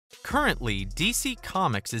Currently, DC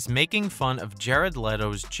Comics is making fun of Jared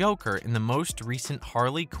Leto's Joker in the most recent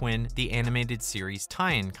Harley Quinn the Animated Series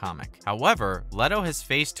tie-in comic. However, Leto has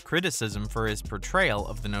faced criticism for his portrayal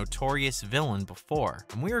of the notorious villain before,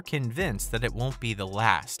 and we are convinced that it won't be the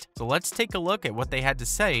last. So let's take a look at what they had to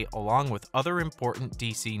say along with other important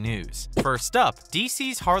DC news. First up,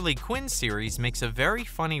 DC's Harley Quinn series makes a very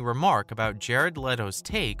funny remark about Jared Leto's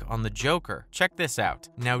take on the Joker. Check this out.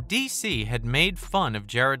 Now, DC had made fun of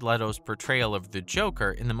Jared Leto's portrayal of the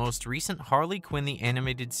Joker in the most recent Harley Quinn the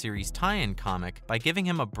Animated Series tie-in comic by giving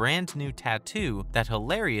him a brand new tattoo that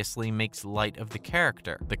hilariously makes light of the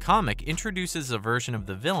character. The comic introduces a version of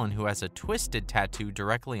the villain who has a twisted tattoo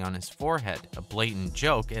directly on his forehead, a blatant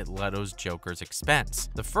joke at Leto's Joker's expense.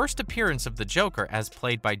 The first appearance of the Joker as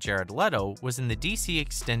played by Jared Leto was in the DC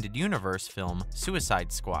Extended Universe film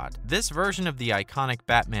Suicide Squad. This version of the iconic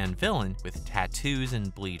Batman villain, with tattoos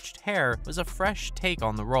and bleached hair, was a fresh take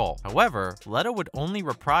on the role. However, Leto would only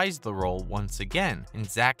reprise the role once again in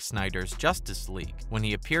Zack Snyder's Justice League, when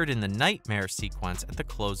he appeared in the Knightmare sequence at the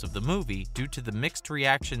close of the movie due to the mixed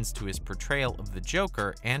reactions to his portrayal of the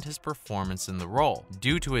Joker and his performance in the role.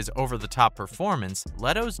 Due to his over-the-top performance,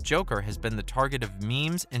 Leto's Joker has been the target of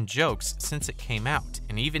memes and jokes since it came out,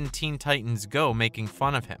 and even Teen Titans Go making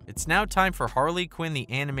fun of him. It's now time for Harley Quinn the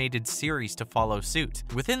Animated Series to follow suit.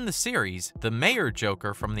 Within the series, the Mayor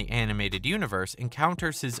Joker from the animated universe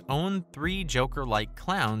encounters his own 3 Joker-like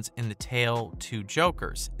clowns in the tale Two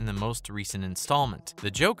Jokers in the most recent installment.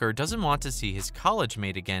 The Joker doesn't want to see his college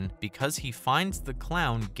mate again because he finds the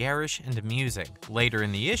clown garish and amusing. Later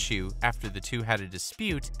in the issue, after the two had a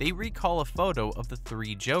dispute, they recall a photo of the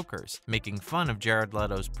 3 Jokers, making fun of Jared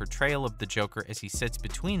Leto's portrayal of the Joker as he sits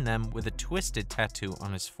between them with a twisted tattoo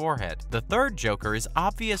on his forehead. The 3rd Joker is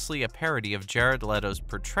obviously a parody of Jared Leto's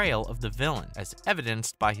portrayal of the villain, as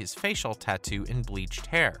evidenced by his facial tattoo and bleached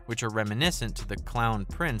hair, which are reminiscent to the clown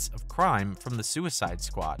prince of crime from the Suicide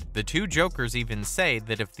Squad. The 2 Jokers even say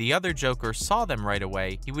that if the other Joker saw them right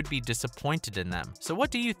away, he would be disappointed in them. So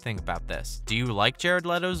what do you think about this? Do you like Jared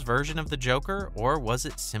Leto's version of the Joker, or was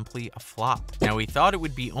it simply a flop? Now, we thought it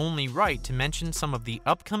would be only right to mention some of the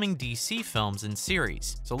upcoming DC films and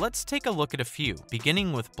series. So let's take a look at a few,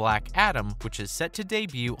 beginning with Black Adam, which is set to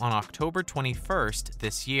debut on October 21st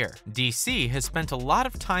this year. DC has spent a lot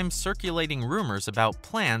of time circulating rumors about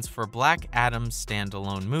plans for Black Adam's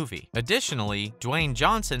standalone movie. Additionally, Dwayne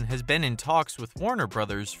Johnson has been in talks with Warner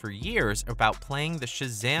Brothers for years about playing the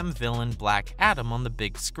Shazam villain Black Adam on the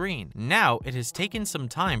big screen. Now, it has taken some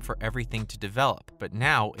time for everything to develop, but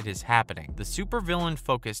now it is happening. The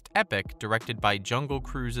supervillain-focused epic, directed by Jungle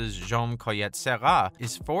Cruise's Jon Mikel,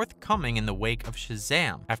 is forthcoming in the wake of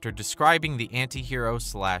Shazam. After describing the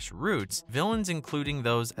anti-hero/roots, villains including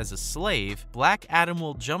those as a slave, Black Adam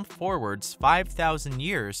will jump forwards 5,000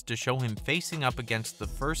 years to show him facing up against the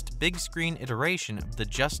first big-screen iteration of the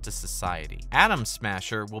Justice Society. Atom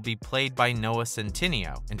Smasher will be played by Noah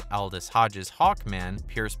Centineo, and Aldous Hodge's Hawkman,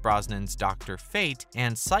 Pierce Brosnan's Dr. Fate,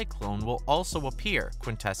 and Cyclone will also appear,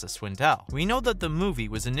 Quintessa Swindell. We know that the movie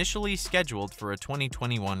was initially scheduled for a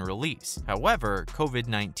 2021 release. However,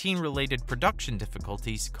 COVID-19 related production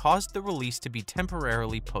difficulties caused the release to be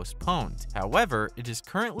temporarily postponed. However, it is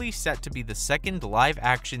currently set to be the second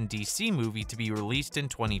live-action DC movie to be released in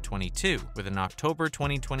 2022, with an October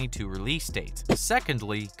 2022 release date.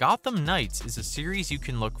 Secondly, Gotham Knights is a series you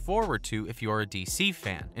can look forward to if you're a DC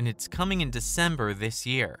fan, and it's coming in December this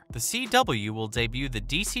year. The CW will debut the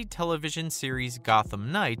DC television series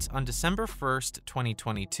Gotham Knights on December 1st,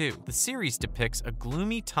 2022. The series depicts a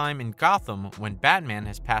gloomy time in Gotham when Batman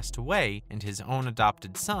has passed away and his own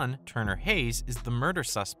adopted son, Turner Hayes, is the murder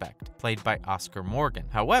suspect, played by Oscar Morgan.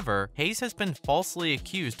 However, Hayes has been falsely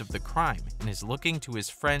accused of the crime and is looking to his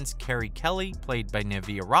friends Carrie Kelly, played by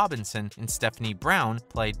Nevia Robinson, and Stephanie Brown,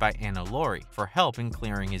 played by Anna Laurie, for help in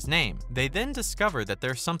clearing his name. They then discover that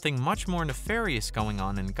there's something much more nefarious going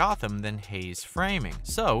on in Gotham than Hayes' framing.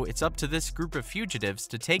 So it's up to this group of fugitives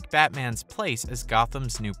to take Batman's place as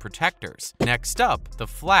Gotham's new protectors. Next up, The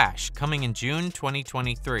Flash, coming in June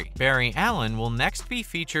 2023. Barry Allen will next be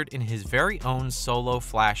featured in his very own solo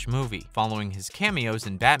Flash movie, following his cameos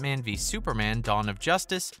in Batman v Superman: Dawn of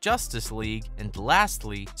Justice, Justice League, and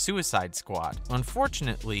lastly, Suicide Squad.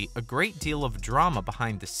 Unfortunately, a great deal of drama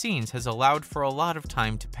behind the scenes has allowed for a lot of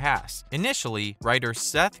time to pass. Initially, writer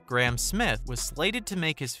Seth Grahame-Smith was slated to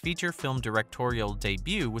make his feature film directorial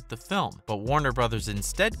debut with the film, but Warner Brothers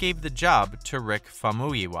instead gave the job to Rick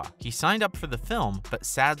Famuyiwa. He signed up for the film, but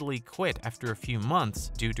sadly quit after a few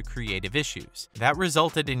months due to creative issues. That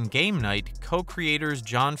resulted in Game Night co-creators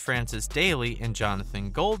John Francis Daly and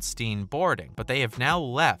Jonathan Goldstein boarding, but they have now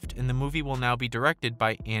left, and the movie will now be directed directed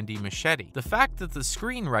by Andy Muschietti. The fact that the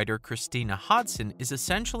screenwriter Christina Hodson is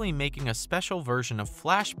essentially making a special version of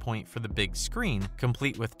Flashpoint for the big screen,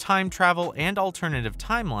 complete with time travel and alternative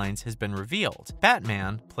timelines, has been revealed.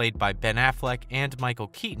 Batman, played by Ben Affleck and Michael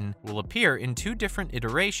Keaton, will appear in 2 different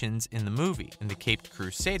iterations in the movie, and the Caped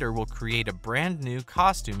Crusader will create a brand new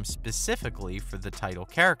costume specifically for the title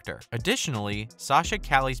character. Additionally, Sasha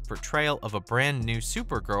Calle's portrayal of a brand new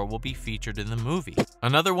Supergirl will be featured in the movie.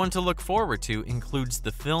 Another one to look forward to includes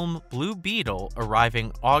the film Blue Beetle,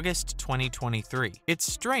 arriving August 2023.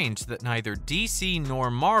 It's strange that neither DC nor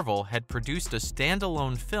Marvel had produced a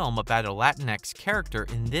standalone film about a Latinx character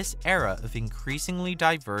in this era of increasingly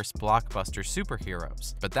diverse blockbuster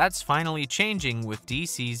superheroes. But that's finally changing with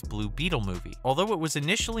DC's Blue Beetle movie. Although it was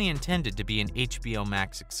initially intended to be an HBO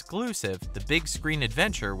Max exclusive, the big screen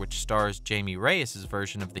adventure, which stars Jamie Reyes'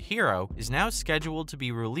 version of the hero, is now scheduled to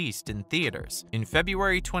be released in theaters. In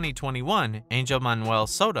February 2021, Angel Manuel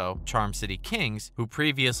Soto, Charm City Kings, who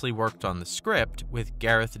previously worked on the script with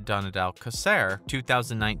Gareth Donadal-Coser,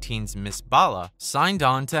 2019's Miss Bala, signed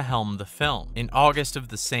on to helm the film. In August of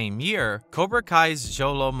the same year, Cobra Kai's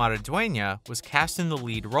Jolo Maraduena was cast in the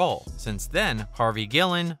lead role. Since then, Harvey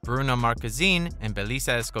Gillen, Bruno Marquezine, and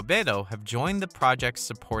Belisa Escobedo have joined the project's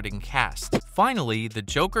supporting cast. Finally, the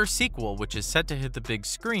Joker sequel, which is set to hit the big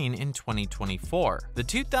screen in 2024. The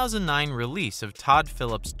 2009 release of Todd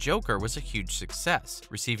Phillips' Joker was a huge success,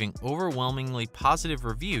 receiving overwhelmingly positive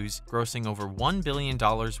reviews, grossing over $1 billion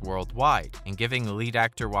worldwide, and giving lead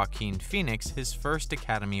actor Joaquin Phoenix his first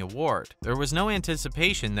Academy Award. There was no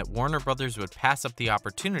anticipation that Warner Brothers would pass up the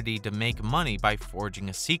opportunity to make money by forging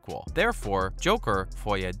a sequel. Therefore, Joker,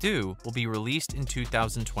 Folie à Deux, will be released in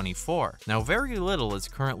 2024. Now, very little is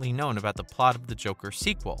currently known about the plot of the Joker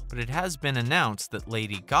sequel, but it has been announced that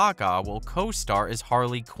Lady Gaga will co-star as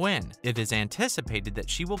Harley Quinn. It is anticipated that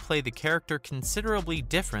she will play the character considerably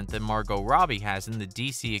different than Margot Robbie has in the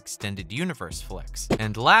DC Extended Universe flicks.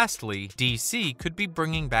 And lastly, DC could be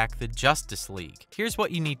bringing back the Justice League. Here's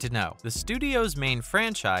what you need to know. The studio's main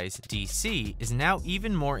franchise, DC, is now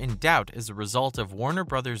even more in doubt as a result of Warner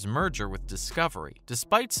Brothers' merger with Discovery.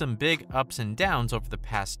 Despite some big ups and downs over the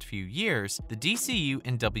past few years, the DCEU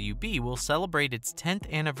and WB will celebrate its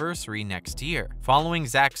 10th anniversary next year. Following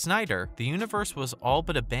Zack Snyder, the universe was all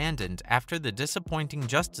but abandoned after the disappointing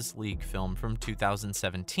Justice League film from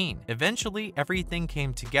 2017. Eventually, everything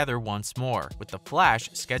came together once more, with The Flash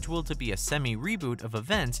scheduled to be a semi-reboot of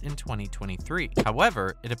events in 2023.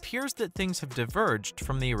 However, it appears that things have diverged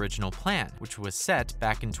from the original plan, which was set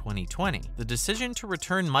back in 2020. The decision to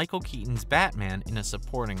return Michael Keaton's Batman in a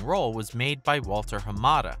supporting role was made by Walter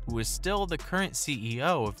Hamada, who is still the current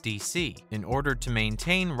CEO of DC, in order to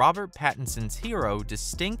maintain Robert Pattinson's hero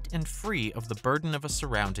distinct and free of the burden of a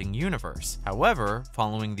surrounding universe. However,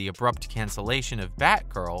 following the abrupt cancellation of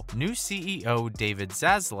Batgirl, new CEO David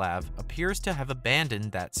Zaslav appears to have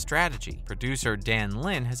abandoned that strategy. Producer Dan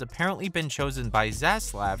Lin has apparently been chosen by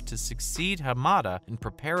Zaslav to succeed Hamada and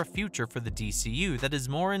prepare a future for the DCU that is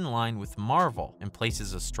more in line with Marvel and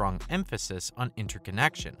places a strong emphasis on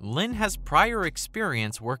interconnection. Lin has prior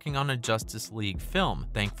experience working on a Justice League film,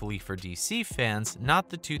 thankfully for DC fans, not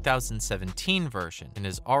the 2017 version, and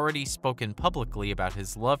has already spoken publicly about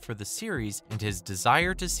his love for the series and his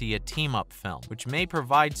desire to see a team-up film, which may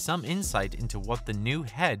provide some insight into what the new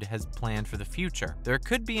head has planned for the future. There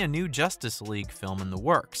could be a new Justice League film in the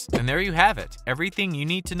works. And there you have it, everything you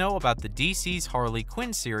need to know about the DC's Harley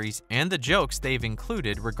Quinn series and the jokes they've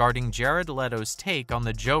included regarding Jared Leto's take on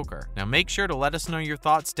the Joker. Now make sure to let us know your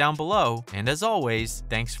thoughts down below, and as always,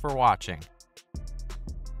 thanks for watching.